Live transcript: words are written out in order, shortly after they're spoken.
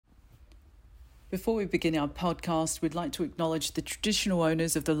Before we begin our podcast, we'd like to acknowledge the traditional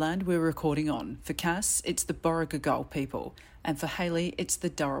owners of the land we're recording on. For Cass, it's the Borragagal people, and for Hayley, it's the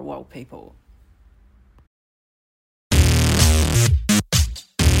Dharawal people.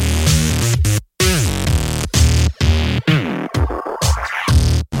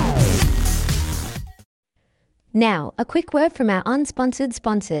 Now, a quick word from our unsponsored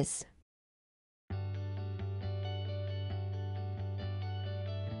sponsors.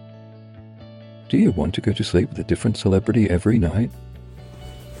 Do you want to go to sleep with a different celebrity every night?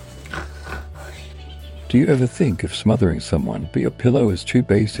 Do you ever think of smothering someone, but your pillow is too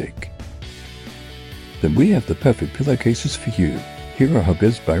basic? Then we have the perfect pillowcases for you. Hero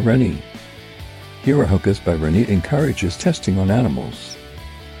Huggers by Rennie. Hero Huggers by Rennie encourages testing on animals.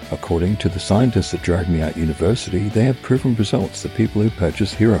 According to the scientists at Drag Me Out University, they have proven results that people who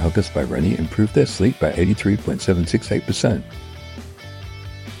purchase Hero Huggers by Rennie improve their sleep by 83.768%.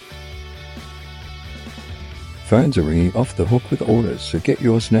 Phones are ringing off the hook with orders, so get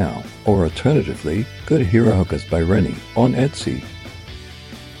yours now. Or alternatively, go to Hero Huggers by Rennie on Etsy.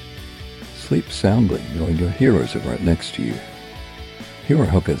 Sleep soundly knowing your heroes are right next to you. Hero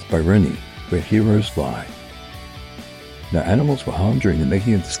Huggers by Rennie, where heroes lie. No animals were harmed during the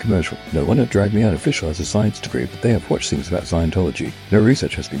making of this commercial. No one at Drag Me Out Official has a science degree, but they have watched things about Scientology. No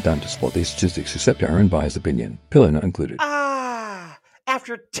research has been done to support these statistics except our own biased opinion. Pillow not included.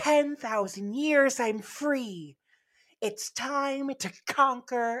 After 10,000 years, I'm free. It's time to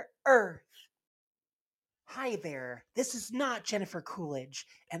conquer Earth. Hi there, this is not Jennifer Coolidge,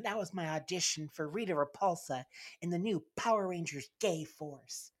 and that was my audition for Rita Repulsa in the new Power Rangers Gay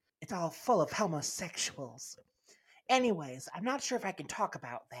Force. It's all full of homosexuals. Anyways, I'm not sure if I can talk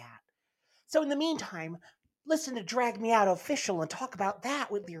about that. So in the meantime, listen to Drag Me Out Official and talk about that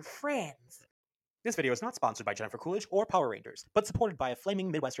with your friends. This video is not sponsored by Jennifer Coolidge or Power Rangers, but supported by a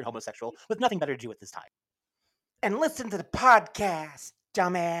flaming Midwestern homosexual with nothing better to do at this time. And listen to the podcast,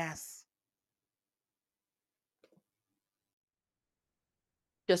 dumbass.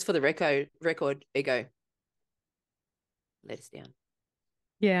 Just for the record, Ego let us down.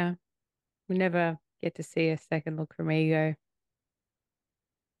 Yeah, we never get to see a second look from Ego.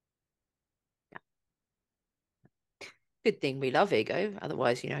 Good thing we love Ego.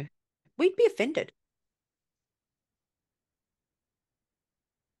 Otherwise, we'd be offended.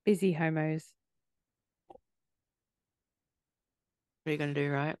 Busy homos. What are you going to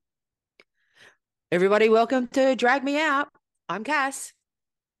do, right? Everybody, welcome to Drag Me Out. I'm Cass.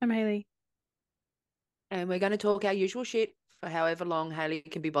 I'm Hayley. And we're going to talk our usual shit for however long Hayley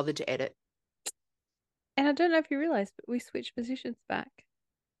can be bothered to edit. And I don't know if you realised, but we switched positions back.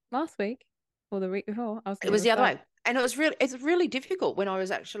 Last week, or the week before, it was the other way. And it's really difficult when I was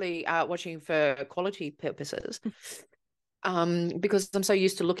actually watching for quality purposes. Because I'm so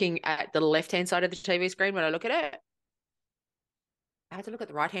used to looking at the left-hand side of the TV screen when I look at it. I had to look at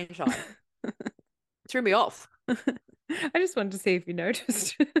the right-hand side. It threw me off. I just wanted to see if you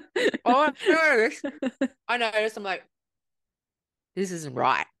noticed. Oh, I noticed. I'm like, this isn't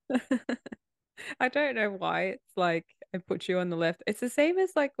right. I don't know why it's like I put you on the left. It's the same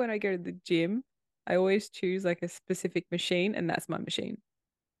as like when I go to the gym. I always choose like a specific machine, and that's my machine.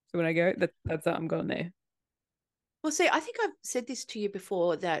 So when I go, that's I'm going there. Well, see, I think I've said this to you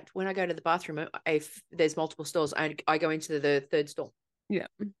before that when I go to the bathroom, if there's multiple stalls, I go into the third stall. Yeah.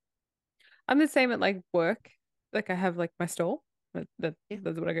 I'm the same at like work. Like I have like my stall. That's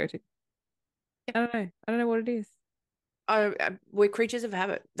what I go to. Yeah. I don't know what it is. We're creatures of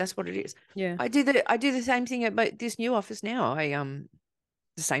habit. That's what it is. Yeah. I do the same thing at this new office now. The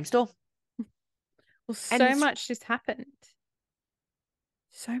same stall. Well, so much just happened.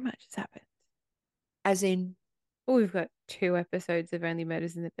 So much has happened. As in? Well, we've got 2 episodes of Only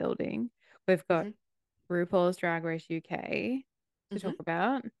Murders in the Building. We've got RuPaul's Drag Race UK to talk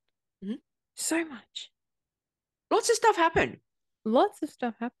about. Mm-hmm. So much. Lots of stuff happened. Lots of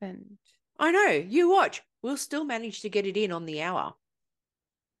stuff happened. I know. You watch. We'll still manage to get it in on the hour.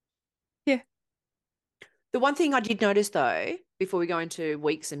 Yeah. The one thing I did notice, though, before we go into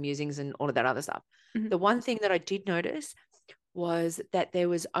weeks and musings and all of that other stuff, the one thing that I did notice was that there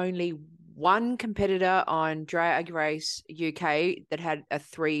was only one competitor on Drag Race UK that had a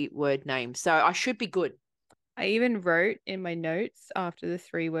 3-word name. So I should be good. I even wrote in my notes after the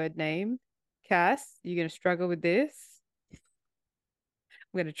 3-word name, Cass, you're going to struggle with this. I'm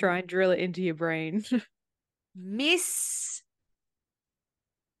going to try and drill it into your brain. Miss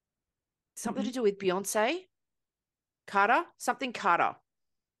something to do with Beyonce? Carter? Something Carter.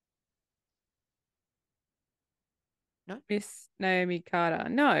 Miss Naomi Carter.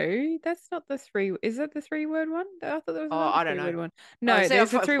 No, that's not the three. Is that the 3-word one? I thought there was Oh, another I don't 3-word know. one. No, see,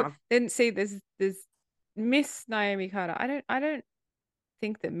 there's a I've- 3. I've- Then see, there's Miss Naomi Carter. I don't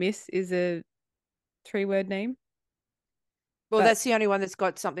think that Miss is a 3-word name. Well, But that's the only one that's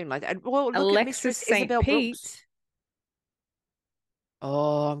got something like that. Well, look at Alexis Mistress St. Isabel Brooks. Pete.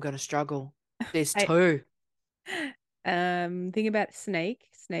 Oh, I'm going to struggle. There's I- 2. Thing about snake.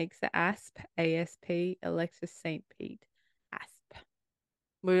 Snake's the asp, ASP. Alexis St. Pete, asp.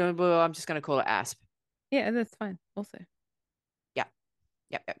 Well, I'm just going to call it ASP. Yeah, that's fine. Also. Yep.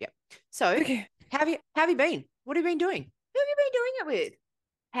 So, Okay. how have you been? What have you been doing? Who have you been doing it with?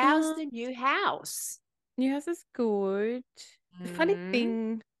 How's the Um, new house? New house is good. The funny Mm.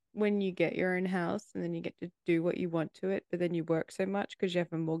 thing when you get your own house and then you get to do what you want to it, but then you work so much because you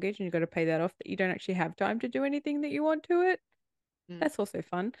have a mortgage and you've got to pay that off that you don't actually have time to do anything that you want to it. That's also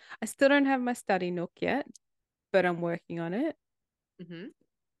fun. I still don't have my study nook yet, but I'm working on it. Mm-hmm.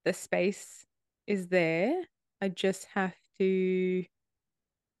 The space is there. I just have to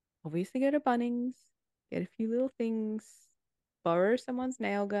obviously go to Bunnings, get a few little things, borrow someone's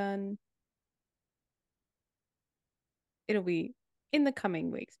nail gun. It'll be in the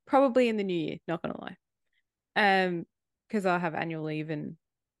coming weeks, probably in the new year, not gonna lie. Because I'll have annual leave and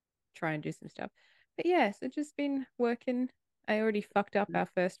try and do some stuff. But yeah, so just been working. I already fucked up our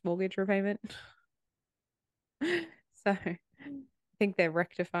first mortgage repayment. So I think they're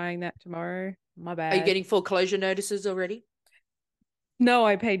rectifying that tomorrow. My bad. Are you getting foreclosure notices already? No,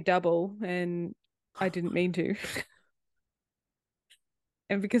 I paid double and I didn't mean to.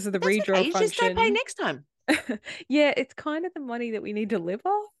 And because of the That's redraw okay. You just don't pay function. next time. Yeah, it's kind of the money that we need to live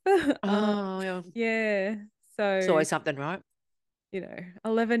off. Yeah. Yeah. So It's always something, right?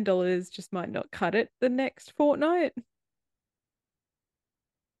 $11 just might not cut it the next fortnight.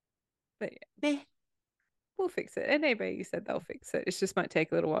 But yeah, Meh. we'll fix it. And anybody said they'll fix it. It just might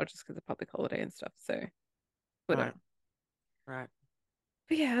take a little while just because of public holiday and stuff. So whatever. Right.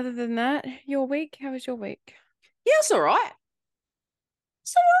 But yeah, other than that, your week, how was your week? Yeah, it's all right.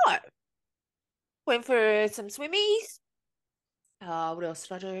 It's all right. Went for some swimmies. What else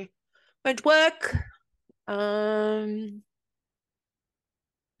did I do? Went to work.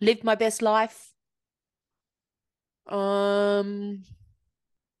 Lived my best life.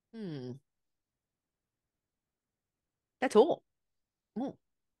 That's all.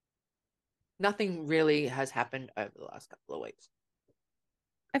 Nothing really has happened over the last couple of weeks.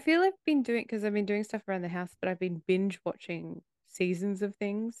 I feel I've been doing, because I've been doing stuff around the house, but I've been binge watching seasons of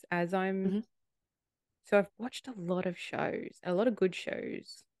things as I'm. So I've watched a lot of shows, a lot of good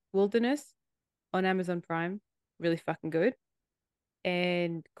shows. Wilderness on Amazon Prime, really fucking good.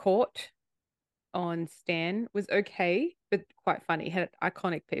 And Court on Stan was okay, but quite funny. It had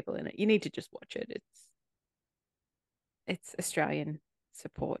iconic people in it. You need to just watch it. It's Australian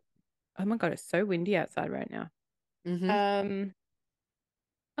support. Oh my God, it's so windy outside right now.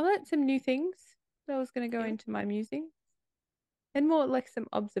 I learned some new things that I was going to go into my musings and more like some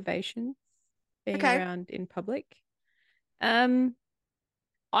observations being around in public.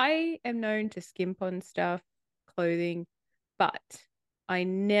 I am known to skimp on stuff, clothing, but I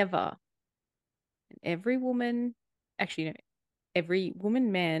never, and every woman, actually, no, every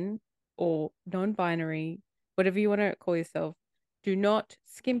woman, man, or non-binary, whatever you want to call yourself, do not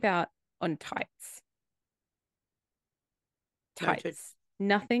skimp out on tights. Tights.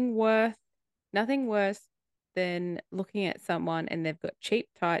 Nothing worse than looking at someone and they've got cheap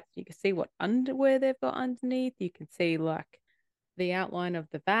tights. You can see what underwear they've got underneath. You can see like the outline of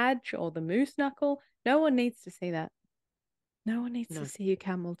the badge or the moose knuckle. No one needs to see that. No one needs to see your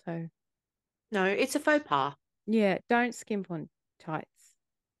camel toe. No, it's a faux pas. Yeah, don't skimp on tights.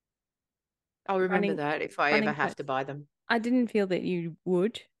 I'll remember that if I ever have to buy them. I didn't feel that you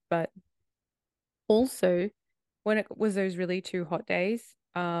would, but also when it was those really 2 hot days,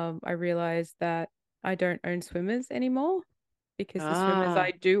 I realized that I don't own swimmers anymore because the swimmers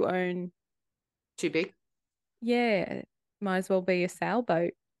I do own too big. Yeah, might as well be a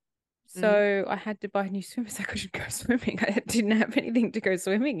sailboat. So I had to buy new swimmers. I couldn't go swimming. I didn't have anything to go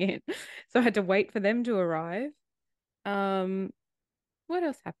swimming in. So I had to wait for them to arrive. What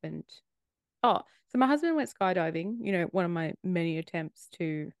else happened? Oh, so my husband went skydiving, one of my many attempts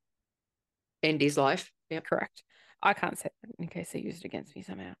to end his life. Yep. Correct. I can't say that in case they use it against me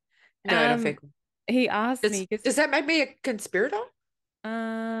somehow. No, not fair. He asked me. Does that make me a conspirator?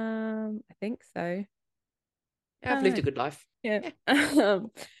 I think so. Yeah, I've lived a good life. Yeah.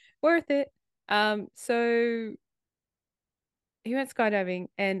 Worth it. So he went skydiving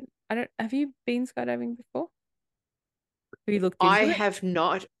and have you been skydiving before? Have you looked into it? I have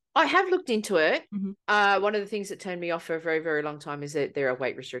not. I have looked into it. Mhm. One of the things that turned me off for a very, very long time is that there are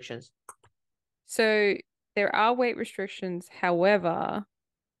weight restrictions. So there are weight restrictions. However,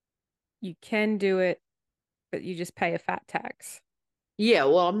 you can do it, but you just pay a fat tax. Yeah,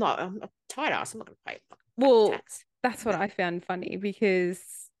 well, I'm a tight ass. I'm not going to pay fucking Well, tax. that's what I found funny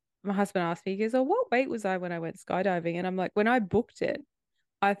because my husband asked me, he goes, "Oh, what weight was I when I went skydiving?" And I'm like, when I booked it,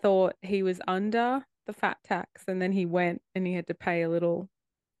 I thought he was under the fat tax, and then he went and he had to pay a little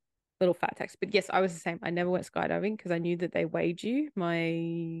fat tax. But yes, I was the same. I never went skydiving because I knew that they weighed you.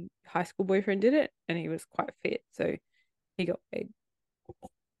 My high school boyfriend did it, and he was quite fit, so he got weighed.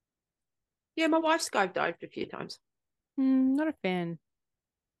 Yeah, my wife's skydived a few times. Not a fan.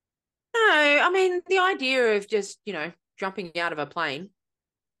 No, I mean, the idea of just, jumping out of a plane.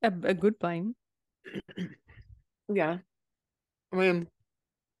 A good plane. Yeah. I mean,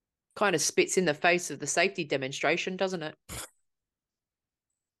 kind of spits in the face of the safety demonstration, doesn't it?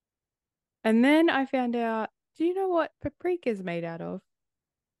 And then I found out, do you know what paprika is made out of?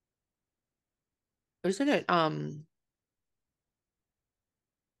 Isn't it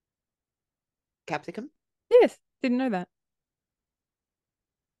capsicum? Yes, didn't know that.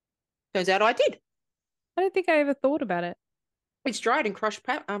 Turns out I did. I don't think I ever thought about it. It's dried and crushed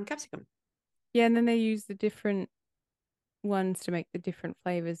capsicum. Yeah, and then they use the different ones to make the different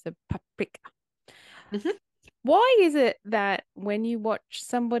flavors of paprika. Mhm. Why is it that when you watch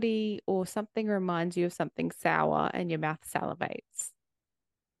somebody or something reminds you of something sour and your mouth salivates?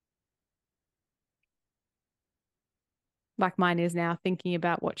 Like mine is now thinking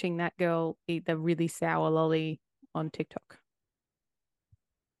about watching that girl eat the really sour lolly on TikTok.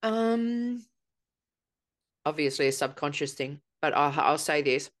 Obviously a subconscious thing, but I'll say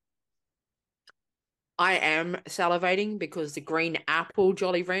this. I am salivating because the green apple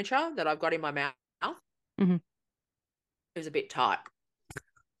Jolly Rancher that I've got in my mouth is a bit tight.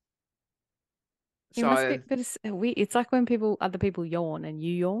 It must be, but it's weird. It's like when other people yawn and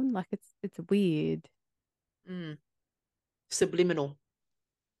you yawn. Like it's weird. Subliminal.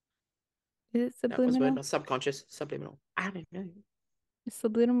 Is it That was word, subliminal? not subconscious. Subliminal. I don't know.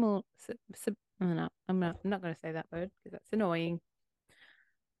 Subliminal. No, I'm not going to say that word because that's annoying.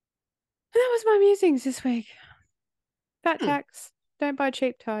 And that was my musings this week. Fat tax. Don't buy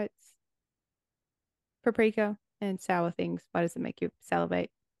cheap tights. Paprika and sour things. Why does it make you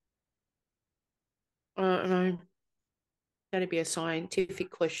salivate? No. That'd be a scientific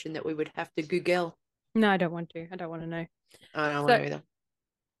question that we would have to Google. No, I don't want to. I don't want to know. I don't want to either.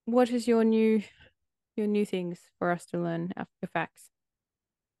 What is your new things for us to learn after facts?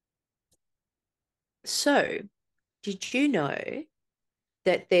 So, did you know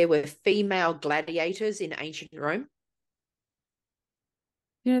that there were female gladiators in ancient Rome?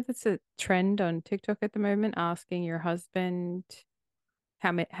 You know, that's a trend on TikTok at the moment, asking your husband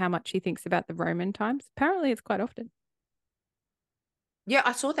how much he thinks about the Roman times. Apparently, it's quite often. Yeah,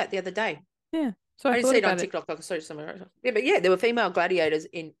 I saw that the other day. Yeah. So I I didn't thought see it on about it. TikTok. I saw it somewhere else. Yeah, but yeah, there were female gladiators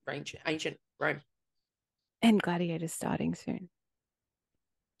in ancient Rome. And Gladiators starting soon.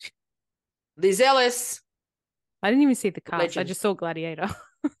 Liz Ellis. I didn't even see the cast. I Legend. just saw Gladiator.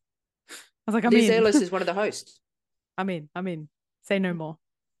 I was like, I'm Liz in. Ellis is one of the hosts. I'm in. Say no more.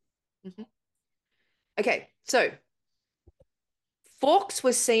 Okay, so forks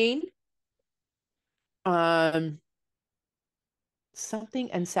were seen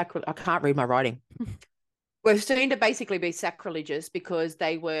something and sacrilege. I can't read my writing. Were seen to basically be sacrilegious because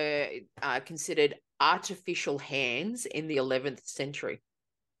they were considered artificial hands in the 11th century.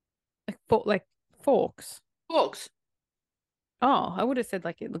 Like forks. Forks. Oh, I would have said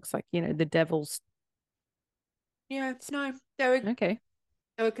like it looks like, the devil's. Yeah, no, they were Okay.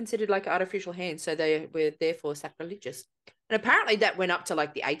 They were considered like artificial hands, so they were therefore sacrilegious. And apparently that went up to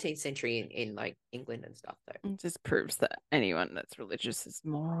like the 18th century in like England and stuff. So It just proves that anyone that's religious is a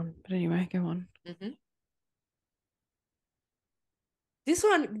moron. But anyway, go on. This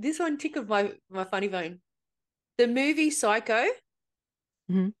one tickled my funny bone. The movie Psycho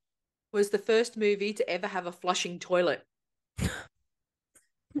was the first movie to ever have a flushing toilet.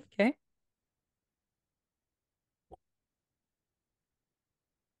 Okay.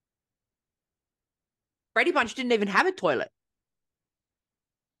 Brady Bunch didn't even have a toilet.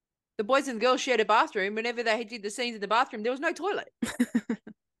 The boys and the girls shared a bathroom. Whenever they did the scenes in the bathroom, there was no toilet.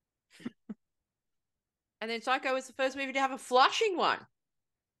 And then Psycho was the first movie to have a flushing one.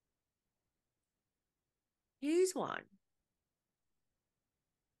 Here's one.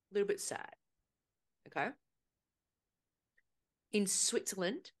 A little bit sad. Okay. In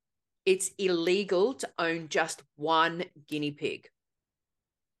Switzerland, it's illegal to own just one guinea pig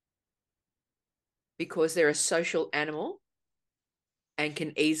because they're a social animal and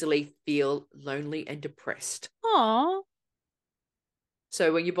can easily feel lonely and depressed. Aw.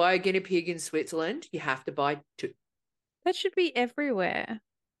 So when you buy a guinea pig in Switzerland, you have to buy 2. That should be everywhere.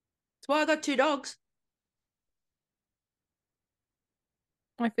 That's why I got 2 dogs.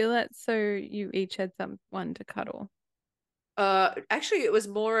 I feel that so you each had someone to cuddle. Actually, it was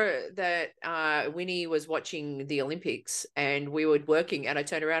more that Winnie was watching the Olympics and we were working, and I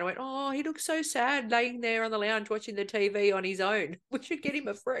turned around and went, "Oh, he looks so sad laying there on the lounge watching the TV on his own. We should get him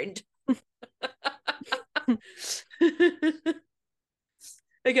a friend."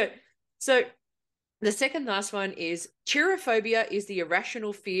 Okay, so the second last one is cheerophobia is the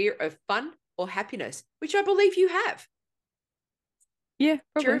irrational fear of fun or happiness, which I believe you have. Yeah,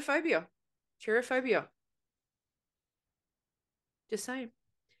 probably. Cheerophobia. Just saying.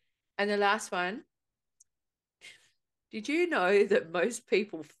 And the last one, did you know that most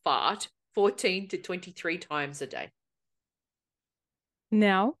people fart 14 to 23 times a day?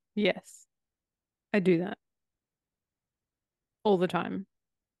 Now, yes. I do that. All the time.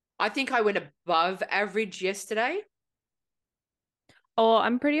 I think I went above average yesterday. Oh,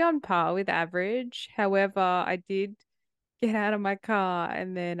 I'm pretty on par with average. However, I did get out of my car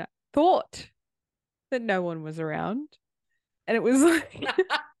and then thought that no one was around. And it was like, it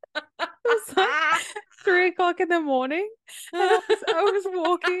was like 3 o'clock in the morning. And I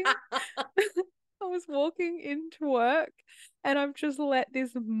was walking into work and I've just let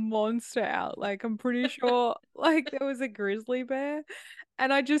this monster out. Like, I'm pretty sure like there was a grizzly bear.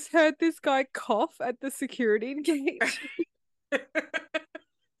 And I just heard this guy cough at the security gate.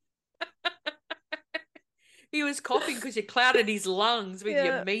 He was coughing because you clouded his lungs with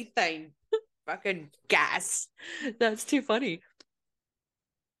your methane fucking gas. That's too funny.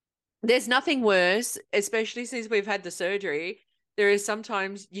 There's nothing worse, especially since we've had the surgery. There is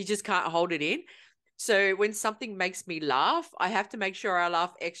sometimes you just can't hold it in. So when something makes me laugh, I have to make sure I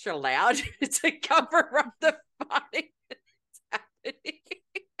laugh extra loud to cover up the farting that's happening.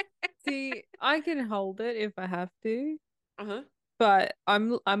 See, I can hold it if I have to. Uh-huh. But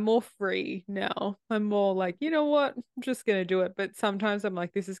I'm more free now. I'm more like, you know what? I'm just gonna do it. But sometimes I'm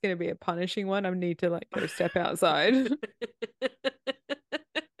like, this is gonna be a punishing one. I need to like go step outside.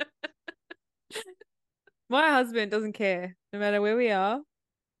 My husband doesn't care. No matter where we are,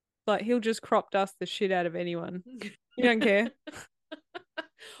 like he'll just crop dust the shit out of anyone. He don't care.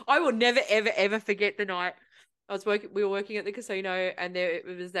 I will never, ever, ever forget the night we were working at the casino, and there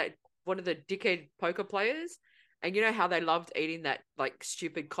was that one of the dickhead poker players. And you know how they loved eating that like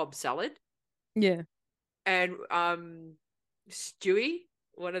stupid Cobb salad? Yeah. And Stewie,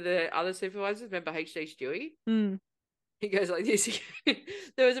 one of the other supervisors, remember HD Stewie? He goes like this.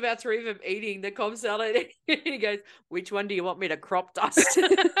 There was about 3 of them eating the Cobb salad. And he goes, "Which one do you want me to crop dust?"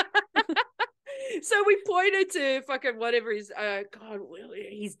 So we pointed to fucking whatever is God,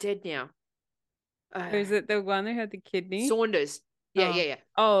 he's dead now. Is it the one who had the kidney? Saunders. Yeah.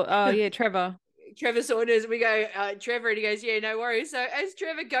 Oh, yeah, Trevor. Trevor Saunders. We go, Trevor, and he goes, "Yeah, no worries." So as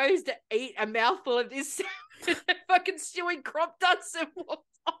Trevor goes to eat a mouthful of this fucking stewing crop dust and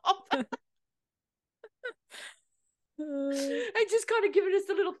walks off. And just kind of giving us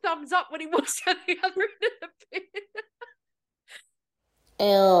a little thumbs up when he walks down the other end of the pit.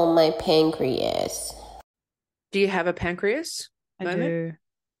 Oh, my pancreas. Do you have a pancreas moment?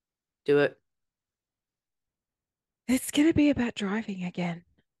 Do it. It's going to be about driving again.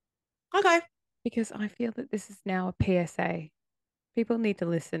 Okay. Because I feel that this is now a PSA. People need to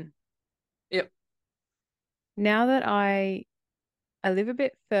listen. Yep. Now that I live a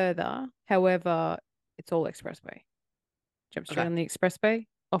bit further, however, it's all expressway. Jump straight on the expressway,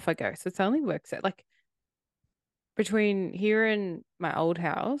 off I go. So it's only works out like between here and my old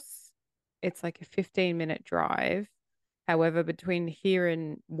house, it's like a 15-minute drive. However, between here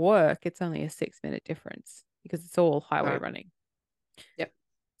and work, it's only a 6-minute difference because it's all highway running. Yep.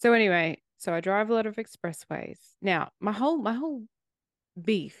 So anyway, so I drive a lot of expressways. Now, my whole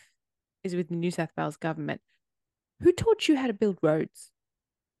beef is with the New South Wales government. Who taught you how to build roads?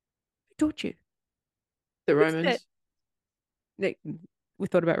 Who taught you? The Romans. We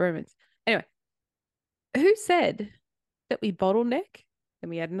thought about Romans. Anyway, who said that we bottleneck,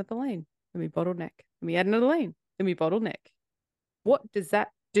 then we add another lane, then we bottleneck, then we add another lane, then we bottleneck? What does that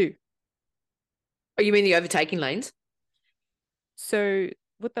do? Oh, you mean the overtaking lanes? So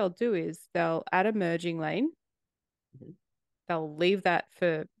what they'll do is they'll add a merging lane. They'll leave that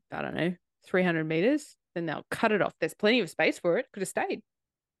for, I don't know, 300 meters. Then they'll cut it off. There's plenty of space for it. Could have stayed.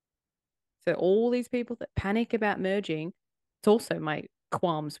 So all these people that panic about merging, it's also my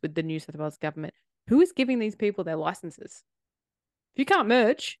qualms with the New South Wales government. Who is giving these people their licenses? If you can't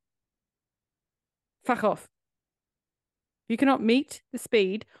merge, fuck off. If you cannot meet the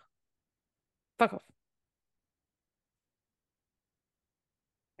speed, fuck off.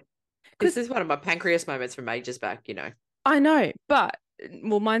 This is one of my pancreas moments from ages back, you know. I know, but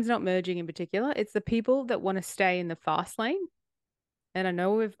well, mine's not merging in particular. It's the people that want to stay in the fast lane. And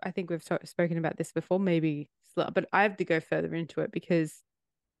I think we've spoken about this before, maybe, but I have to go further into it because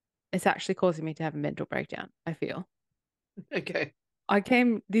it's actually causing me to have a mental breakdown, I feel. Okay. I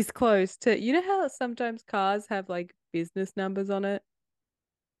came this close to, you know how sometimes cars have like business numbers on it?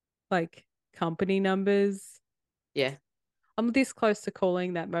 Like company numbers? Yeah. I'm this close to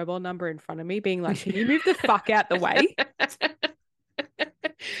calling that mobile number in front of me, being like, can you move the fuck out the way?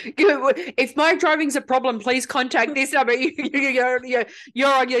 If my driving's a problem, please contact this number. You're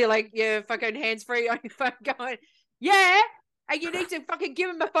on your fucking hands free on your phone going, yeah. And you need to fucking give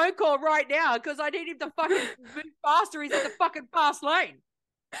him a phone call right now because I need him to fucking move faster. He's in the fucking fast lane.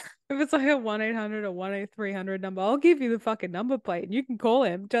 If it's like a 1-800 or 1-800 number, I'll give you the fucking number plate and you can call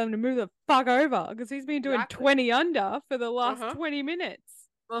him, tell him to move the fuck over because he's been doing 20 under for the last 20 minutes.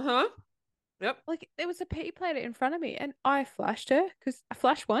 Yep. Like there was a P plate in front of me and I flashed her because I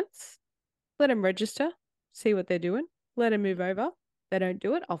flashed once, let him register, see what they're doing, let him move over. They don't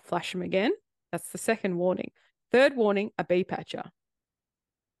do it, I'll flash them again. That's the second warning. Third warning, a B patcher.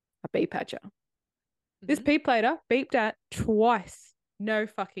 This P plater beeped at twice. No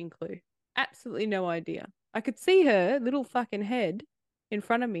fucking clue. Absolutely no idea. I could see her little fucking head in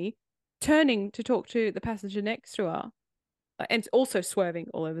front of me turning to talk to the passenger next to her. And also swerving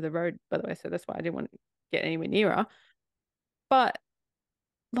all over the road, by the way. So that's why I didn't want to get anywhere near her. But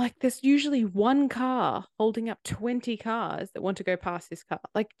like there's usually one car holding up 20 cars that want to go past this car.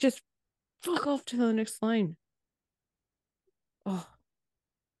 Like just fuck off to the next lane. Oh,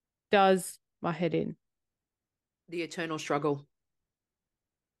 does my head in. The eternal struggle.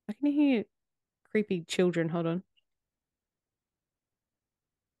 I can hear creepy children. Hold on.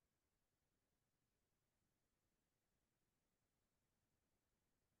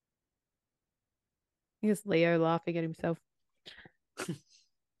 I think it's Leo laughing at himself.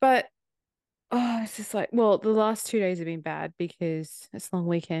 But it's just like, well, the last 2 days have been bad because it's long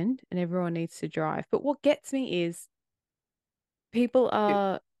weekend and everyone needs to drive. But what gets me is people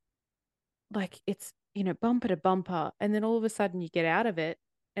are like, it's, bumper to bumper. And then all of a sudden you get out of it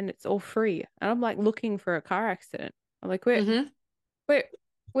and it's all free. And I'm like looking for a car accident. I'm like, where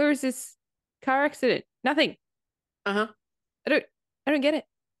is this car accident? Nothing. I don't get it.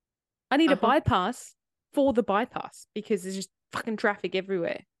 I need a bypass for the bypass because there's just fucking traffic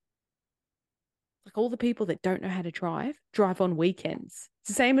everywhere. Like all the people that don't know how to drive on weekends. It's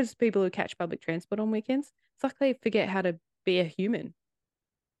the same as people who catch public transport on weekends. It's like they forget how to be a human.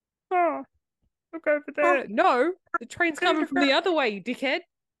 Oh, look over there. No, the train's coming from the other way, you dickhead.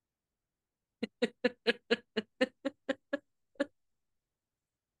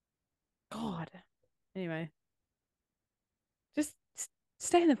 God. Anyway. Just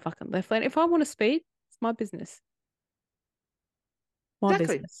stay in the fucking left lane. If I want to speed, it's my business. My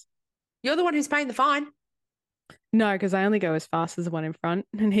business. You're the one who's paying the fine. No, because I only go as fast as the one in front,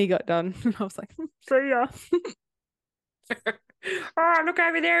 and he got done. And I was like, see ya. Oh, look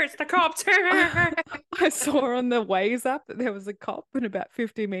over there. It's the cops. I saw on the Waze app that there was a cop in about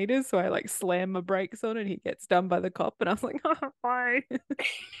 50 meters. So I like slam my brakes on and he gets done by the cop. And I was like, oh, bye.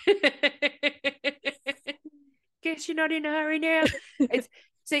 Guess you're not in a hurry now.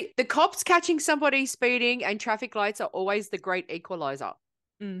 See, the cops catching somebody speeding and traffic lights are always the great equalizer.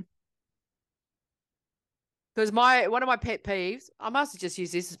 Because one of my pet peeves, I must just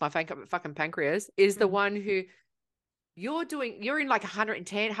use this as my fucking pancreas, is the one who you're in like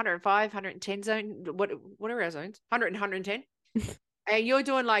 110, 105, 110 zone. What are our zones? 100 and 110. And you're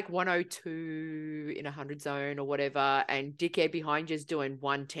doing like 102 in 100 zone or whatever. And dickhead behind you is doing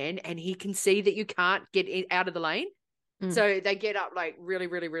 110. And he can see that you can't get out of the lane. So they get up like really,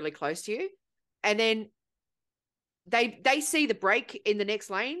 really, really close to you. And then they see the break in the next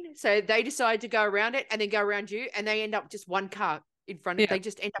lane. So they decide to go around it and then go around you. And they end up just one car in front of They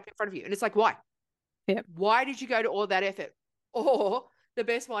just end up in front of you. And it's like, why? Yeah. Why did you go to all that effort? Or the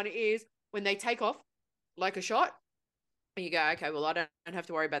best one is when they take off like a shot and you go, okay, well, I don't have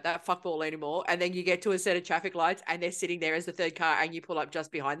to worry about that fuckball anymore. And then you get to a set of traffic lights and they're sitting there as the third car and you pull up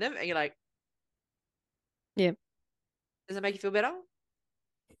just behind them and you're like, yeah. Does that make you feel better?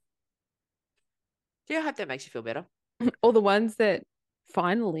 Do you hope that makes you feel better? Or the ones that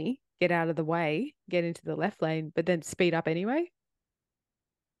finally get out of the way, get into the left lane, but then speed up anyway.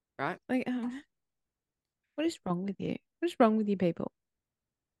 Right. Like, what is wrong with you? What is wrong with you people?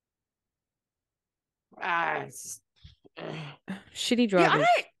 Shitty drivers.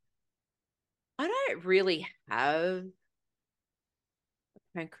 I don't really have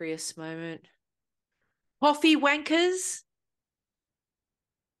Pancreas moment. Coffee wankers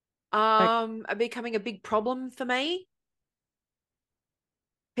are becoming a big problem for me.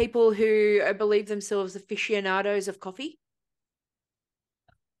 People who believe themselves aficionados of coffee.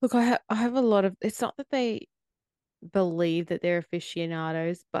 Look, I have a lot of. It's not that they believe that they're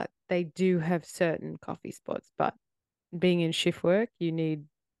aficionados, but they do have certain coffee spots. But being in shift work, you need.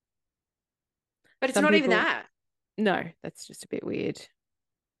 But it's Some not even people- that. No, that's just a bit weird.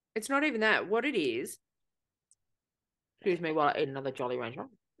 It's not even that. What it is, excuse me while I eat another Jolly Rancher.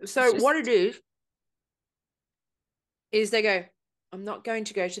 So what it is they go, I'm not going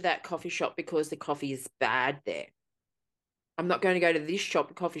to go to that coffee shop because the coffee is bad there. I'm not going to go to this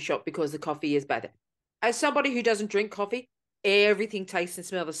coffee shop because the coffee is bad there. As somebody who doesn't drink coffee, everything tastes and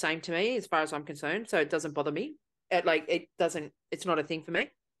smells the same to me as far as I'm concerned, so it doesn't bother me. It's not a thing for me.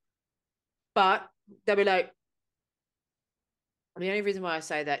 But they'll be like, the only reason why I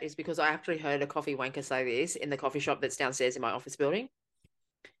say that is because I actually heard a coffee wanker say this in the coffee shop that's downstairs in my office building.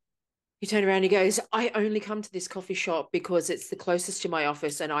 He turned around and he goes, I only come to this coffee shop because it's the closest to my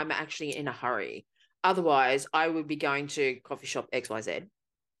office and I'm actually in a hurry. Otherwise, I would be going to coffee shop XYZ.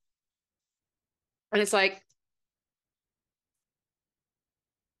 And it's like,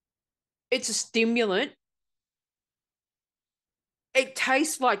 it's a stimulant. It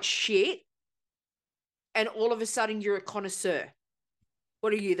tastes like shit. And all of a sudden, you're a connoisseur.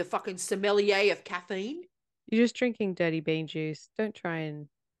 What are you, the fucking sommelier of caffeine? You're just drinking dirty bean juice. Don't try and.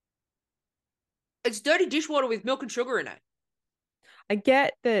 It's dirty dishwater with milk and sugar in it. I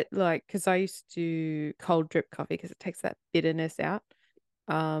get that, like, because I used to do cold drip coffee because it takes that bitterness out.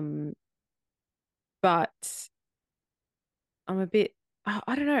 But I'm a bit,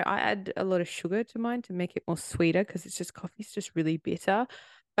 I don't know. I add a lot of sugar to mine to make it more sweeter because coffee's just really bitter.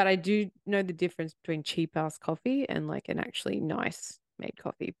 But I do know the difference between cheap ass coffee and like an actually nice made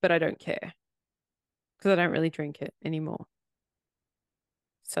coffee. But I don't care because I don't really drink it anymore.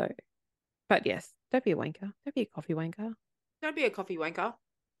 So, but yes, don't be a wanker. Don't be a coffee wanker. Don't be a coffee wanker.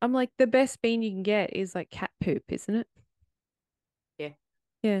 I'm like, the best bean you can get is like cat poop, isn't it? Yeah.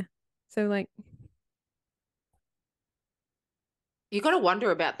 Yeah. So like, You got to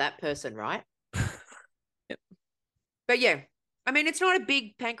wonder about that person, right? Yep. But yeah, I mean, it's not a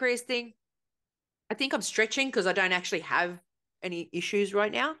big pancreas thing. I think I'm stretching because I don't actually have any issues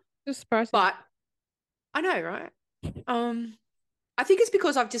right now. just surprising. But I know, right? I think it's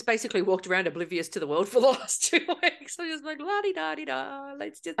because I've just basically walked around oblivious to the world for the last 2 weeks. I'm just like, la-di-da-di-da,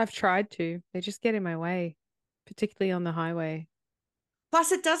 let's just... I've tried to. They just get in my way, particularly on the highway.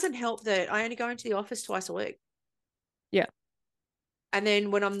 Plus, it doesn't help that I only go into the office twice a week. Yeah. And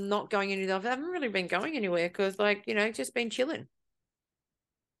then when I'm not going into the office, I haven't really been going anywhere because, like, you know, just been chilling.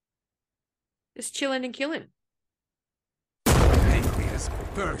 Just chilling and killing. Pancreas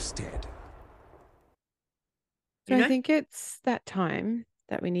bursted. So You know? I think it's that time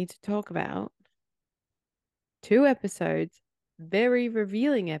that we need to talk about 2 episodes, very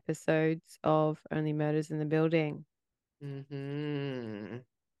revealing episodes of Only Murders in the Building. Mm-hmm.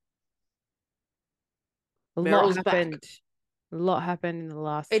 A Meryl's lot back. happened. A lot happened in the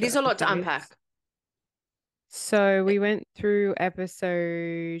last. It 2 is a lot to episodes. unpack. So we went through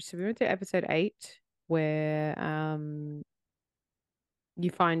episode 8, where you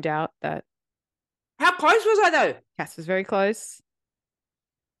find out that How close was I, though? Cass was very close.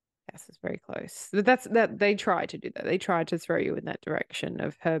 Cass was very close. That they tried to do that. They tried to throw you in that direction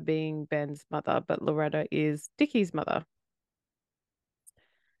of her being Ben's mother, but Loretta is Dickie's mother.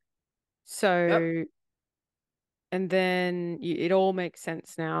 So, and then it all makes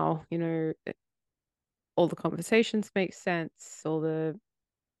sense now. You know, all the conversations make sense. All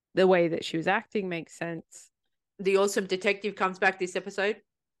the way that she was acting makes sense. The awesome detective comes back this episode.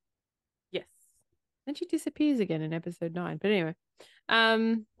 Yes. And she disappears again in episode 9. But anyway.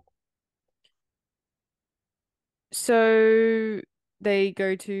 So they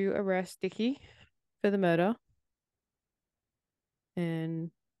go to arrest Dickie for the murder.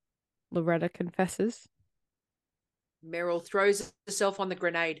 And Loretta confesses. Meryl throws herself on the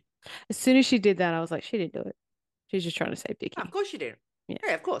grenade. As soon as she did that, I was like, she didn't do it. She's just trying to save Dickie. Oh, of course she did. Yeah.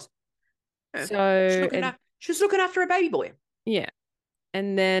 Yeah, of course. Yeah. So She's looking after a baby boy. yeah.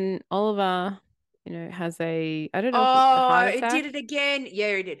 And then Oliver, you know, has I don't know if it's a Oh, heart it attack. did it again. Yeah,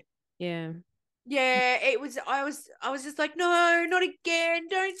 it did. Yeah. Yeah, it was. I was just like, no, not again.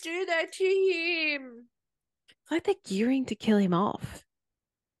 Don't do that to him. It's like they're gearing to kill him off.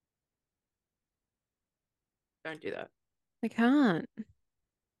 Don't do that. They can't.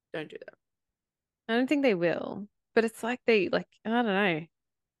 Don't do that. I don't think they will. But it's like I don't know.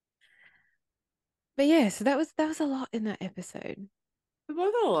 But yeah, so that was a lot in that episode.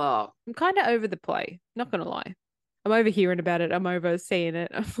 I'm kind of over the play. Not gonna lie. I'm over hearing about it. I'm over seeing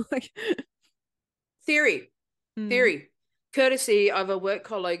it. I'm like, Theory. hmm. Theory. Courtesy of a work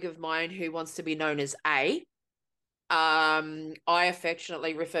colleague of mine who wants to be known as A. I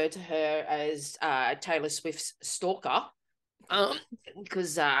affectionately refer to her as Taylor Swift's stalker,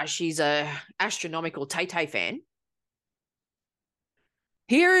 because she's a astronomical Tay-Tay fan.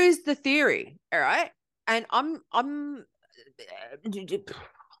 Here is the theory, all right? And I'm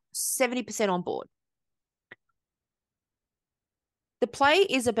 70% on board. The play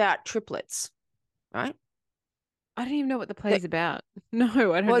is about triplets, right? I don't even know what the play's about. No,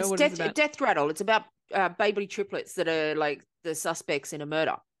 I don't know what it's about. Death Rattle. It's about baby triplets that are like the suspects in a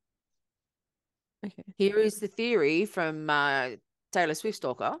murder. Okay. Here is the theory from Taylor Swift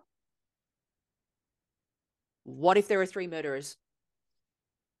stalker. What if there are 3 murderers?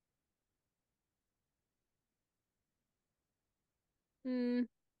 Hmm.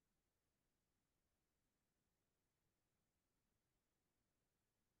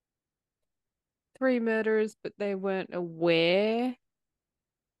 Three murders, but they weren't aware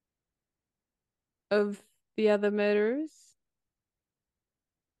of the other murderers.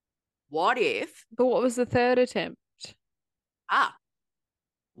 What if? But what was the third attempt?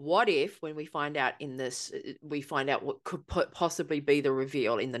 What if when we find out in this, we find out what could possibly be the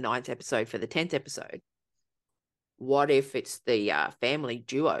reveal in the 9th episode for the 10th episode? What if it's the family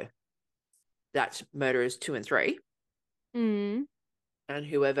duo that's murderers 2 and 3, Hmm. and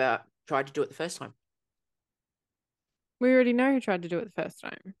whoever tried to do it the first time? We already know who tried to do it the first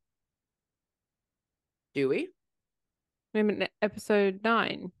time. Do we? I mean, episode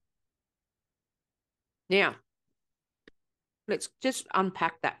 9. Now, let's just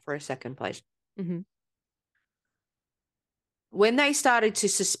unpack that for a second, please. Mm-hmm. When they started to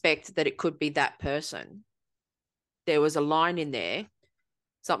suspect that it could be that person, there was a line in there,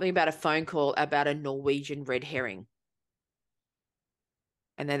 something about a phone call about a Norwegian red herring.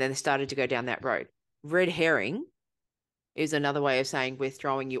 And then they started to go down that road. Red herring is another way of saying we're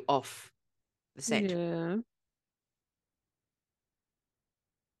throwing you off the scent. Yeah.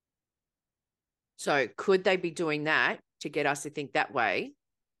 So could they be doing that to get us to think that way,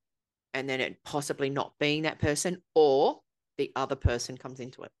 and then it possibly not being that person, or the other person comes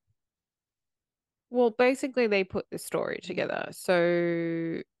into it? Well, basically, they put the story together.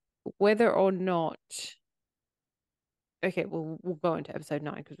 So whether or not, okay, we'll go into episode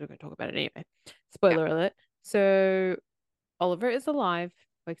 9 because we're going to talk about it anyway. Spoiler alert. So Oliver is alive,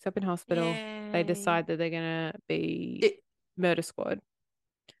 wakes up in hospital. They decide that they're gonna be murder squad.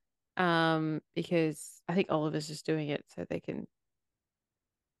 Because I think Oliver's just doing it so they can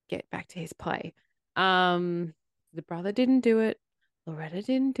get back to his play. The brother didn't do it. Loretta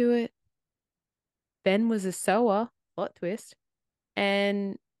didn't do it. Ben was a sewer, plot twist,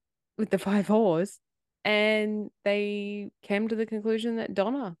 and with the 5 whores, and they came to the conclusion that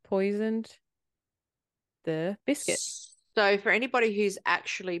Donna poisoned the biscuit. So for anybody who's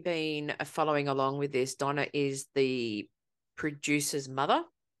actually been following along with this, Donna is the producer's mother.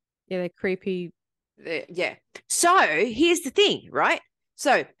 Yeah, they're creepy. Yeah. So here's the thing, right?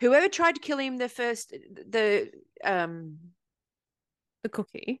 So whoever tried to kill him the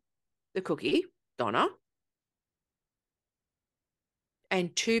cookie, Donna,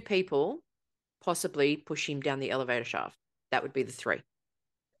 and 2 people possibly push him down the elevator shaft. That would be the 3.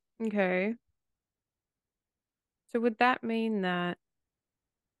 Okay. So would that mean that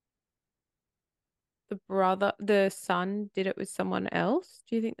the son did it with someone else?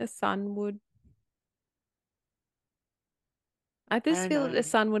 Do you think the son would? I just feel that the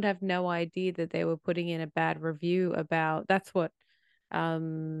son would have no idea that they were putting in a bad review about. That's what. Okay,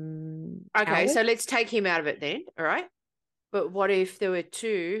 Howard? so let's take him out of it then. All right. But what if there were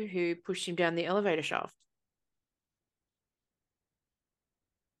 2 who pushed him down the elevator shaft?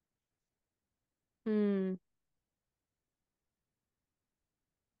 Hmm.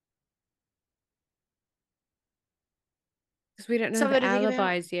 Because we don't know Something the to think about.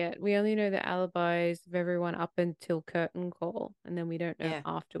 alibis yet. We only know the alibis of everyone up until curtain call, and then we don't know Yeah.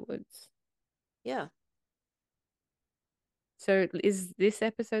 afterwards. Yeah. So is this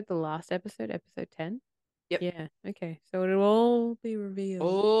episode the last episode, episode 10? Yep. Yeah. Okay. So it'll all be revealed.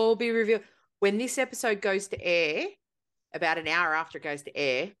 All be revealed. When this episode goes to air, about an hour after it goes to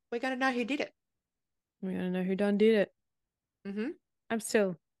air, we're going to know who did it. We're gonna know who done did it. Mm-hmm. I'm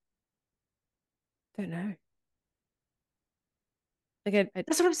still don't know. Like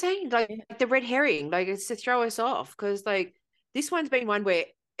That's what I'm saying. Like the red herring, like it's to throw us off, because like this one's been one where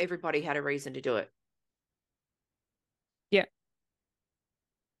everybody had a reason to do it. Yeah.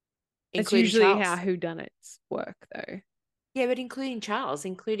 It's Including usually Charles. how whodunits work, though. Yeah, but including Charles,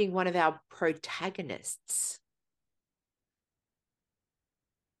 including one of our protagonists.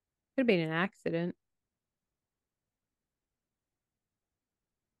 Could have been an accident.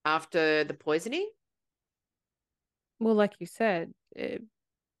 After the poisoning? Well, like you said,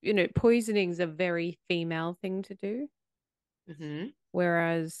 poisoning's a very female thing to do, Mm-hmm.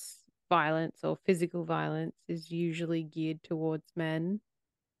 whereas violence or physical violence is usually geared towards men.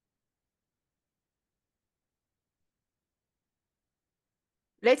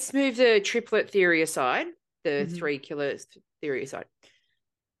 Let's move the triplet theory aside, the Mhm. 3 killers theory aside.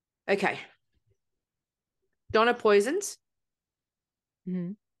 Okay. Donna poisons,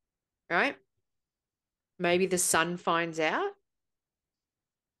 Mhm. right? Maybe the son finds out.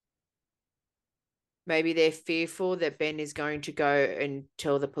 Maybe they're fearful that Ben is going to go and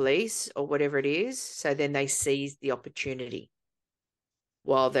tell the police or whatever it is. So then they seize the opportunity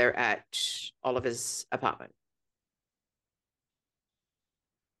while they're at Oliver's apartment.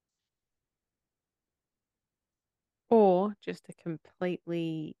 Or just a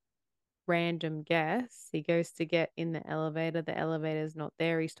completely random guess. He goes to get in the elevator's not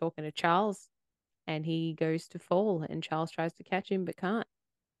there. He's talking to Charles and he goes to fall and Charles tries to catch him but can't.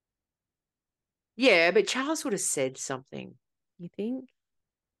 Yeah, but Charles would have said something. You think?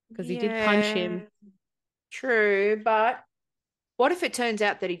 Because he did punch him. True, but what if it turns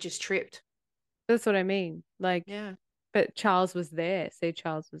out that he just tripped? That's what I mean. Like, Yeah. but Charles was there. Say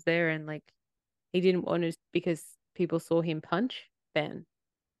Charles was there and like he didn't want to because people saw him punch Ben.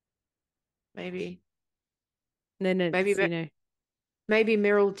 Maybe. And then Maybe, maybe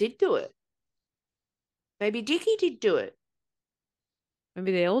Meryl did do it. Maybe Dickie did do it.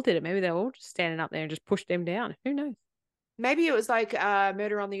 maybe they all did it. Maybe they were all just standing up there and just pushed him down. Who knows? Maybe it was like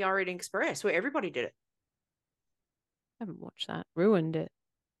Murder on the Orient Express where everybody did it. I haven't watched that. Ruined it.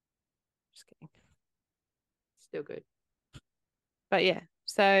 Just kidding. Still good. But yeah,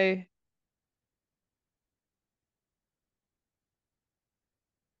 so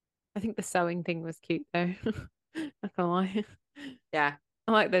I think the sewing thing was cute though. Not gonna lie. Yeah.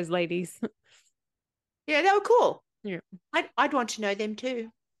 I like those ladies. Yeah, they were cool. Yeah. I'd want to know them too.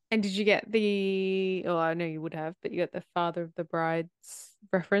 And did you get the, oh, I know you would have, but you got the Father of the Bride's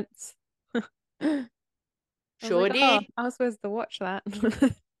reference? I was Sure like, oh, did. I was supposed to watch that. Didn't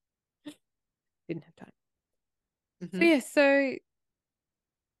have time. Mhm. So yeah, so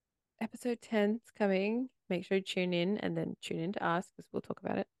episode 10's coming. Make sure you tune in and then tune in to us because we'll talk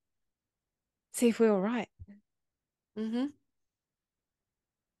about it. See if we're all right. Mm-hmm.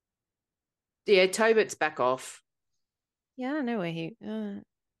 Yeah, Tobit's back off. Yeah, I know where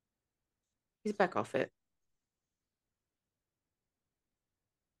He's back off it.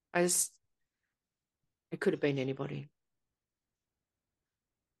 It could have been anybody.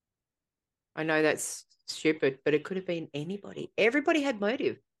 I know that's stupid, but it could have been anybody. Everybody had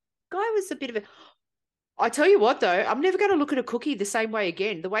motive. Guy was a bit of a. I tell you what, though, I'm never going to look at a cookie the same way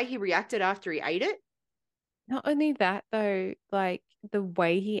again. The way he reacted after he ate it. Not only that, though, like the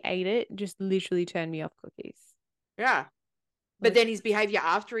way he ate it just literally turned me off cookies. Yeah. But then his behavior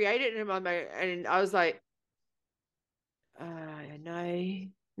after he ate it, and I was like, no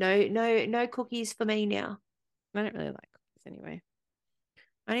cookies for me now. I don't really like cookies anyway.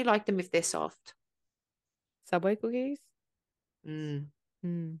 I only like them if they're soft. Subway cookies? Mm.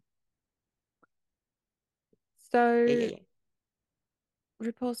 So, Yeah.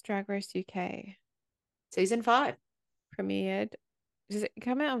 RuPaul's Drag Race UK Season 5. premiered. Does it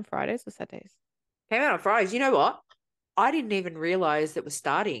come out on Fridays or Saturdays? Came out on Fridays. You know what? I didn't even realize it was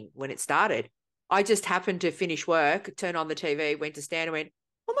starting when it started. I just happened to finish work, turn on the TV, went to stand and went,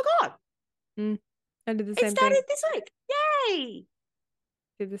 oh my God. I did the It same started thing. this week. Yay.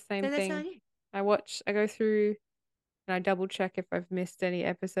 Did the same So that's how thing. I go through and I double check if I've missed any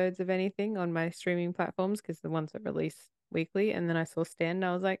episodes of anything on my streaming platforms because the ones that release weekly. And then I saw Stan and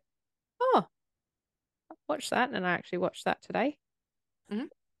I was like, oh, I'll watch that. And I actually watched that today.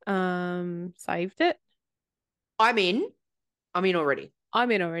 Saved it. I'm in already.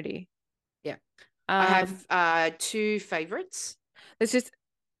 I'm in already. Yeah. I have 2 favorites.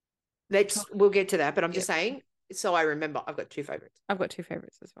 We'll get to that, but I'm just saying, so I remember I've got 2 favorites. I've got 2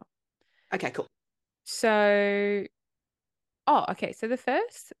 favorites as well. Okay, cool. So, okay. So the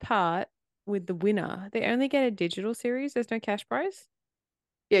first part with the winner, they only get a digital series. There's no cash prize.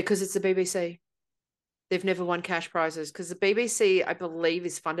 Yeah, because it's the BBC. They've never won cash prizes because the BBC, I believe,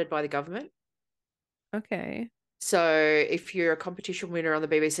 is funded by the government. Okay. So if you're a competition winner on the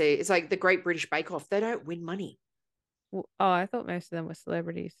BBC, it's like the Great British Bake Off. They don't win money. I thought most of them were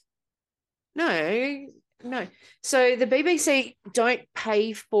celebrities. No, No. So the BBC don't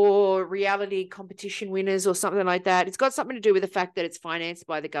pay for reality competition winners or something like that. It's got something to do with the fact that it's financed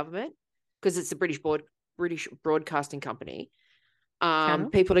by the government because it's the British Broadcasting Company. Channel?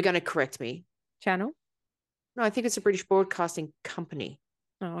 People are going to correct me. Channel? No, I think it's a British Broadcasting Company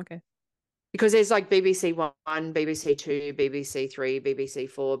Oh, okay. because there's like BBC One, BBC Two, BBC Three, BBC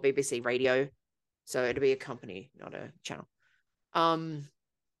Four, BBC Radio. So it'll be a company, not a channel.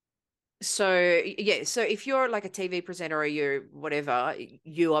 So yeah, so if you're like a TV presenter or you're whatever,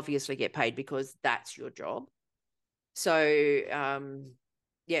 you obviously get paid because that's your job. So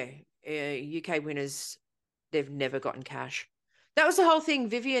yeah, UK winners, they've never gotten cash. That was the whole thing.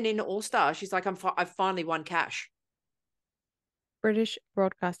 Vivian in All Star, she's like, I've finally won cash. British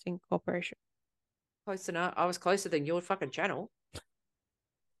Broadcasting Corporation. Close enough. I was closer than your fucking channel.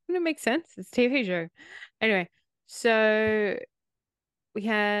 It makes sense. It's a TV show. Anyway, so we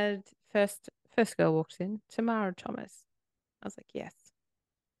had first girl walks in, Tamara Thomas. I was like, yes,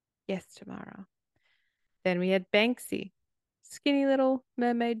 Tamara. Then we had Banksy, skinny little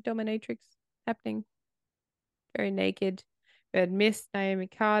mermaid dominatrix happening, very naked. We had Miss Naomi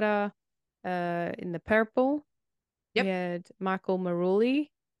Carter, in the purple. Yep. We had Michael Maruli.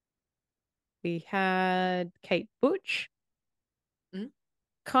 We had Kate Butch. Mm-hmm.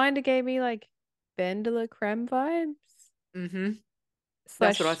 Kind of gave me like Ben de la Creme vibes. Mm-hmm.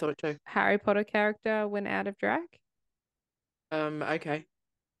 That's what I thought too. Harry Potter character went out of drag. Okay.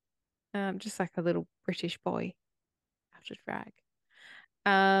 Just like a little British boy out of drag.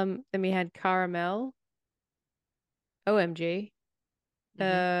 Then we had Caramel. OMG.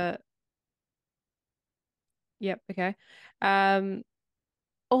 Yep, okay.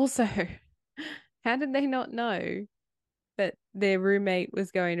 Also, how did they not know that their roommate was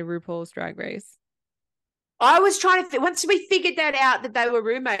going to RuPaul's Drag Race? I was trying to once we figured that out that they were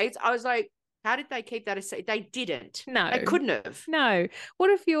roommates, I was like, how did they keep that a secret? They didn't. No. They couldn't have. No. What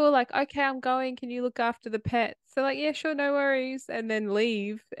if you were like, okay, I'm going, can you look after the pets? So like, yeah, sure, no worries, and then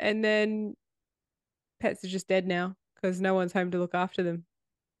leave, and then pets are just dead now because no one's home to look after them.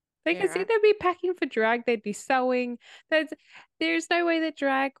 They can see they'd be packing for drag, they'd be sewing. There's no way that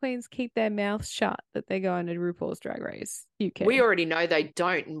drag queens keep their mouths shut that they're going to RuPaul's Drag Race UK. We already know they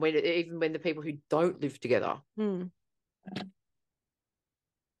don't, and even when the people who don't live together.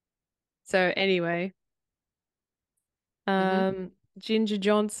 So anyway, Ginger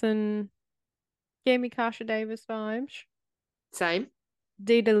Johnson gave me Kasha Davis vibes. Same.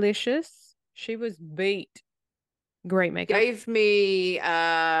 D Delicious, she was beat. Great makeup. Gave me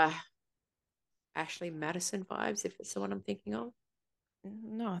Ashley Madison vibes, if it's the one I'm thinking of.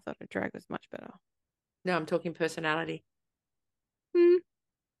 No, I thought her drag was much better. No, I'm talking personality.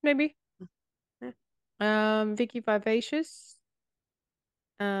 Maybe. Yeah. Vicky Vivacious.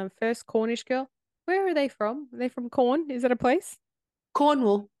 First Cornish girl. Where are they from? Are they from Corn? Is that a place?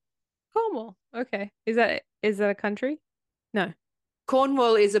 Cornwall. Cornwall. Okay. Is that a country? No.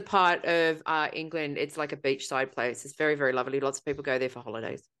 Cornwall is a part of England. It's like a beachside place. It's very, very lovely. Lots of people go there for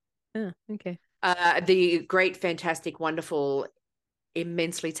holidays. Oh, okay. The great, fantastic, wonderful,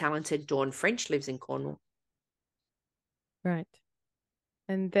 immensely talented Dawn French lives in Cornwall. Right.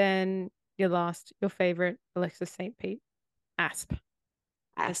 And then your favorite, Alexis St. Pete. Asp.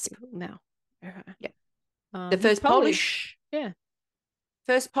 Now. Yeah. The first Polish. Yeah.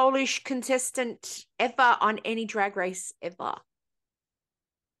 First Polish contestant ever on any drag race ever.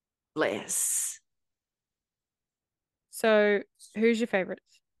 Bless. So, who's your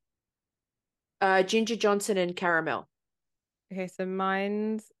favorites? Ginger Johnson and Caramel. Okay, so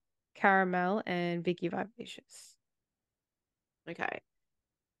mine's Caramel and Vicky Vivacious. Okay.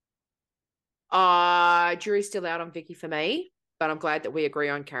 Jury's still out on Vicky for me, but I'm glad that we agree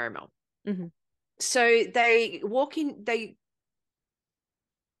on Caramel. Mm-hmm. So they walk in, they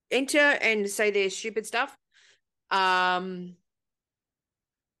enter and say their stupid stuff.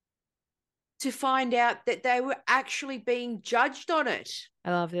 To find out that they were actually being judged on it. I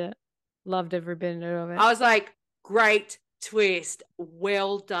loved it. Loved every bit of it. I was like, great twist.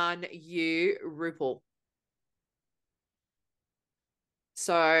 Well done, you, RuPaul.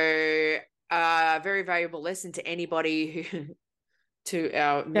 So, very valuable lesson to anybody who, to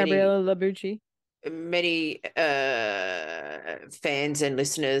our Gabriella Labucci. Many fans and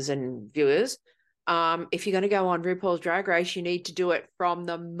listeners and viewers. If you're going to go on RuPaul's Drag Race, you need to do it from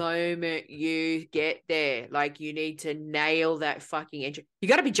the moment you get there. Like, you need to nail that fucking entry. You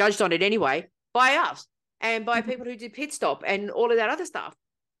got to be judged on it anyway by us and by people who did Pit Stop and all of that other stuff.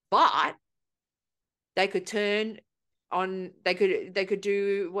 But they could turn on. They could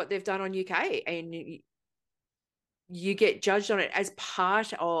do what they've done on UK, and you get judged on it as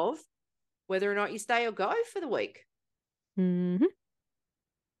part of whether or not you stay or go for the week. Mm-hmm.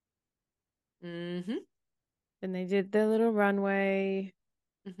 Mm-hmm. And they did their little runway,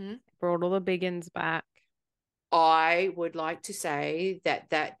 Mm-hmm. brought all the biggins back. I would like to say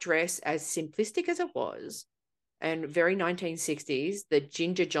that dress, as simplistic as it was, and very 1960s, the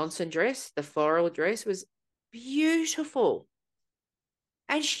Ginger Johnson dress, the floral dress, was beautiful.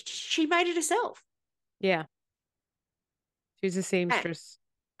 And she made it herself. Yeah. She's a seamstress.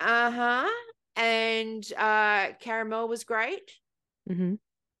 Uh-huh. And Caramel was great. Mm-hmm.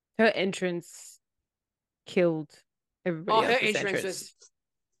 Her entrance killed everybody Her else's entrance was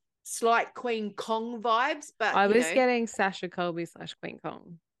slight Queen Kong vibes, but I was getting Sasha Colby / Queen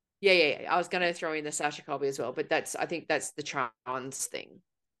Kong. Yeah. I was going to throw in the Sasha Colby as well, but I think that's the trans thing.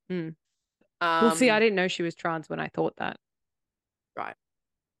 Well, see, I didn't know she was trans when I thought that. Right.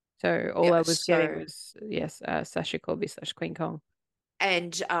 So all I was getting was Sasha Colby / Queen Kong.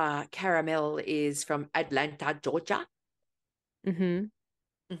 And Caramel is from Atlanta, Georgia. Mm-hmm.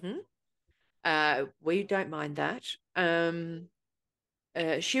 Mm-hmm. We don't mind that.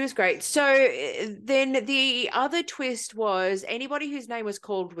 She was great. So then the other twist was anybody whose name was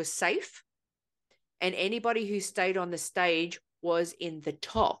called was safe, and anybody who stayed on the stage was in the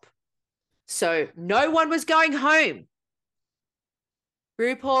top. So no one was going home.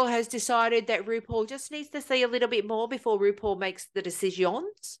 RuPaul has decided that RuPaul just needs to see a little bit more before RuPaul makes the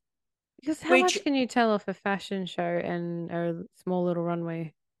decisions. Because how much can you tell off a fashion show and a small little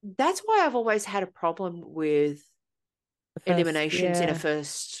runway? That's why I've always had a problem with eliminations in a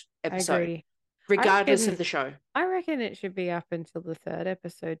first episode, regardless of the show. I reckon it should be up until the third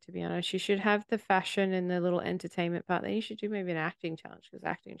episode, to be honest. You should have the fashion and the little entertainment part. Then you should do maybe an acting challenge, because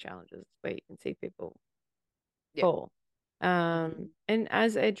acting challenges where you can see people fall. And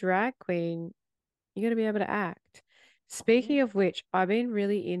as a drag queen, you got to be able to act. Speaking of which, I've been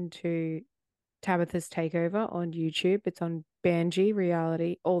really into Tabitha's Takeover on YouTube. It's on Banji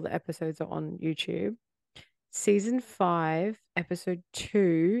Reality. All the episodes are on YouTube. Season 5, episode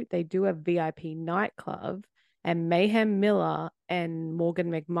 2, they do a VIP nightclub, and Mayhem Miller and Morgan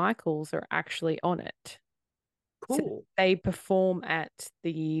McMichaels are actually on it. Cool. So they perform at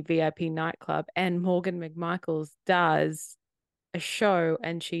the VIP nightclub, and Morgan McMichaels does a show,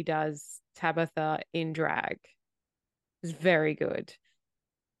 and she does Tabitha in drag. It's very good.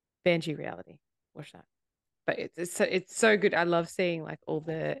 Banji Reality. Watch that. But it's so good. I love seeing like all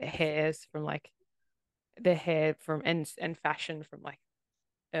the hairs from like the hair from and fashion from like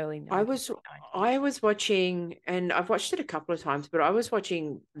early 90s. I was watching, and I've watched it a couple of times, but I was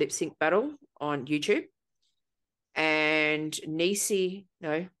watching Lip Sync Battle on YouTube, and Nene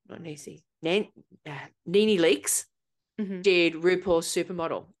Leakes did RuPaul's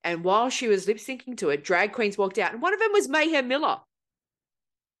Supermodel, and while she was lip syncing to it, drag queens walked out, and one of them was Mayhem Miller.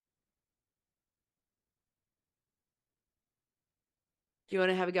 Do you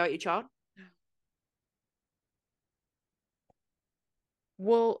want to have a go at your child?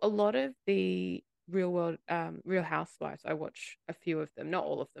 Well, a lot of the Real Housewives, I watch a few of them, not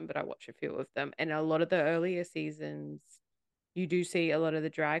all of them, but I watch a few of them. And a lot of the earlier seasons, you do see a lot of the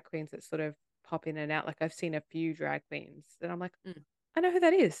drag queens that sort of pop in and out. Like I've seen a few drag queens and I'm like, I know who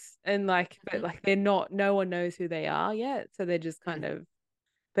that is. And like, but like they're not, no one knows who they are yet. So they're just kind of,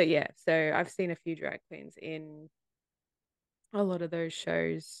 but yeah. So I've seen a few drag queens in a lot of those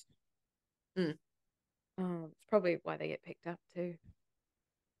shows. It's probably why they get picked up too.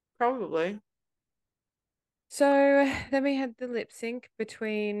 Probably. So then we had the lip sync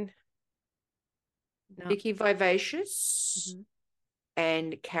between Vicky Vivacious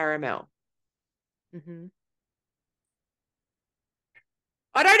and Caramel.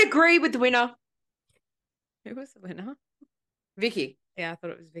 I don't agree with the winner. Who was the winner? Vicky. Yeah, I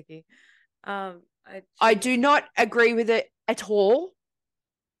thought it was Vicky. I do not agree with it at all.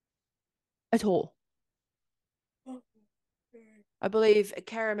 At all. I believe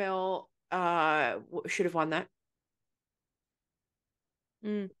Caramel should have won that.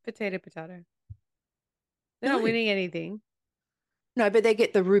 Potato. They're not winning anything. No, but they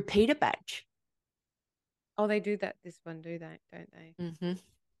get the repeater badge. Oh, they do that this one, do they? Don't they?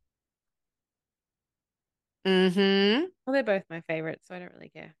 Well, they're both my favorites, so I don't really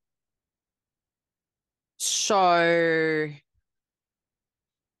care. So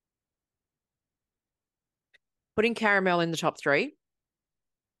putting Caramel in the top 3.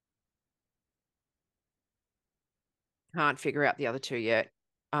 Can't figure out the other 2 yet.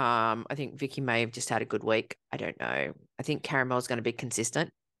 I think Vicky may have just had a good week. I don't know. I think Caramel's going to be consistent.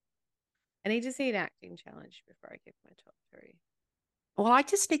 I need to see an acting challenge before I give my top 3. Well, I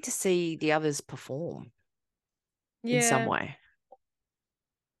just need to see the others perform in some way.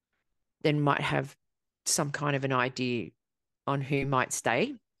 then might have some kind of an idea on who might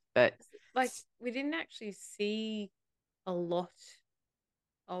stay. But like we didn't actually see a lot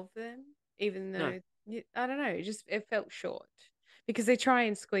of them, even though I don't know, it felt short because they try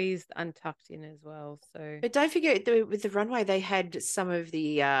and squeeze the Untucked in as well. So, but don't forget with the runway, they had some of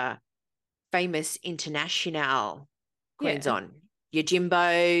the famous international queens on. Your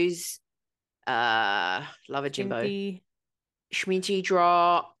Jimbos, love a Jimbo, Schminty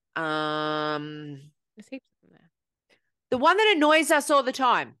Drop. There's heaps of them there. The one that annoys us all the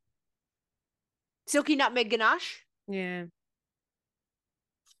time, Silky Nutmeg Ganache. Yeah.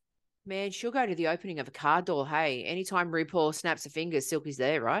 Man, she'll go to the opening of a car door. Hey, anytime RuPaul snaps a finger, Silky's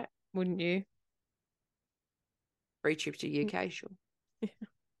there, right? Wouldn't you? Free trip to UK, sure.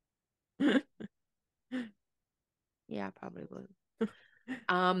 Yeah, I probably would.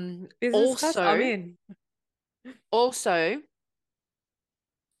 Business class, I'm in. Also,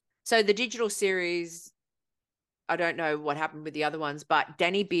 so the digital series, I don't know what happened with the other ones, but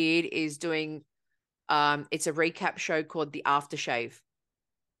Danny Beard is doing it's a recap show called The Aftershave.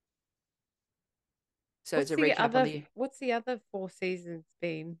 So it's a recap of the... What's the other 4 seasons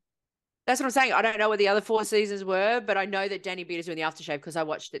been? That's what I'm saying. I don't know what the other 4 seasons were, but I know that Danny Beard is doing The Aftershave because I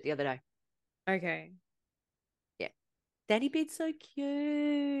watched it the other day. Okay. Yeah. Danny Beard's so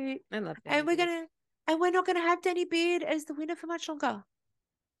cute. I love Danny Beard. And we're not gonna have Danny Beard as the winner for much longer.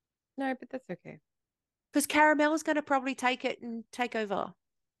 No, but that's okay. Because Caramel's gonna probably take it and take over.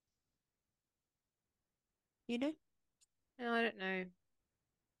 You know? No, I don't know.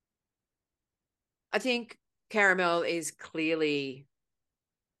 I think Caramel is clearly,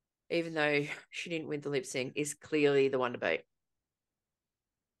 even though she didn't win the lip sync, is clearly the one to beat.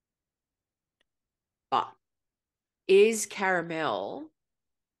 But is Caramel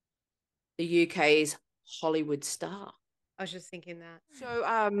the UK's Hollywood star? I was just thinking that. So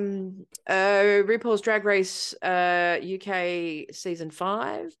RuPaul's Drag Race UK season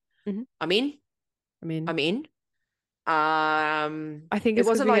 5. Mm-hmm. I'm in. I think it's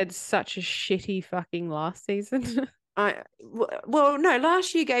because we had such a shitty fucking last season. Well, no,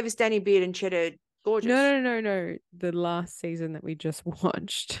 last year gave us Danny Beard and Cheddar Gorgeous. No. The last season that we just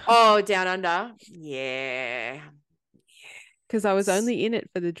watched. Oh, Down Under. Yeah. Because I was only in it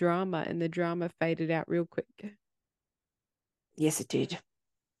for the drama, and the drama faded out real quick. Yes, it did.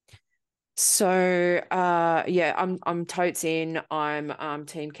 So, yeah, I'm totes in. I'm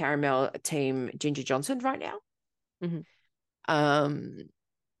Team Caramel, Team Ginger Johnson right now. Mm-hmm.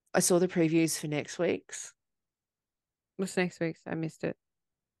 I saw the previews for next week's. What's next week's? I missed it.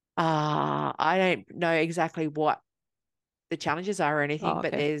 I don't know exactly what the challenges are or anything,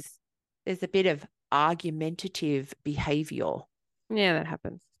 but there's a bit of argumentative behavior. Yeah, that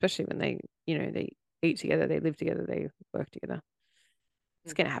happens, especially when they eat together, they live together, they work together.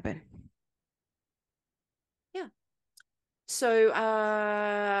 It's gonna happen. Yeah. So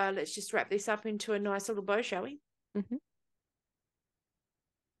let's just wrap this up into a nice little bow, shall we? Mm-hmm.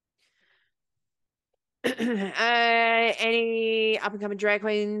 Any up and coming drag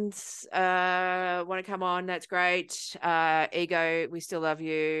queens want to come on? That's great. Ego, we still love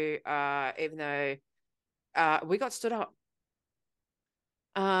you. Even though we got stood up.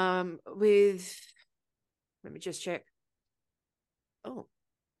 Let me just check. Oh,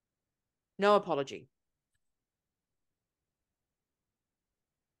 no apology.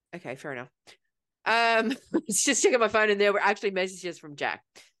 Okay, fair enough. It's just checking my phone, and there were actually messages from Jack.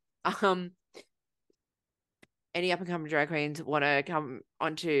 Any up-and-coming drag queens want to come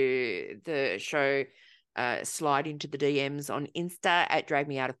onto the show, slide into the DMs on Insta at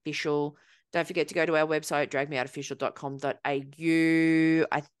DragMeOutOfficial. Don't forget to go to our website, dragmeoutofficial.com.au.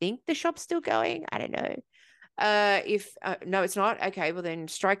 I think the shop's still going. I don't know. No, it's not. Okay, well then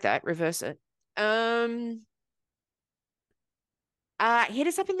strike that, reverse it. Hit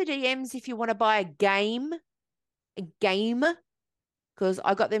us up in the DMs if you want to buy a game, because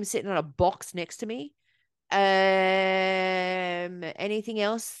I got them sitting on a box next to me. Anything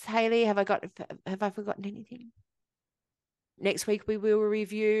else, Hayley? Have I forgotten anything? Next week we will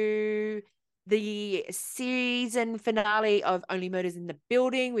review the season finale of Only Murders in the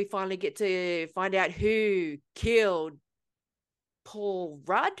Building. We finally get to find out who killed Paul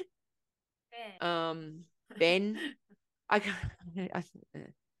Rudd. Ben.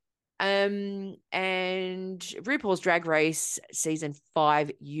 And RuPaul's Drag Race season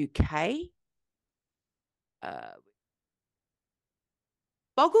 5 UK.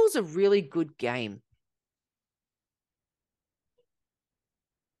 Boggle's a really good game.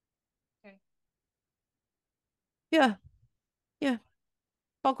 Okay. Yeah.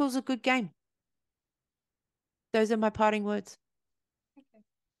 Boggle's a good game. Those are my parting words. Okay.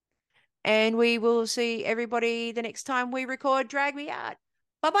 And we will see everybody the next time we record Drag Me Out.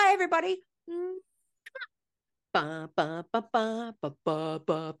 Bye-bye, everybody. Ba ba ba ba ba ba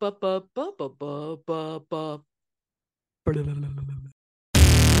ba ba ba ba ba ba ba.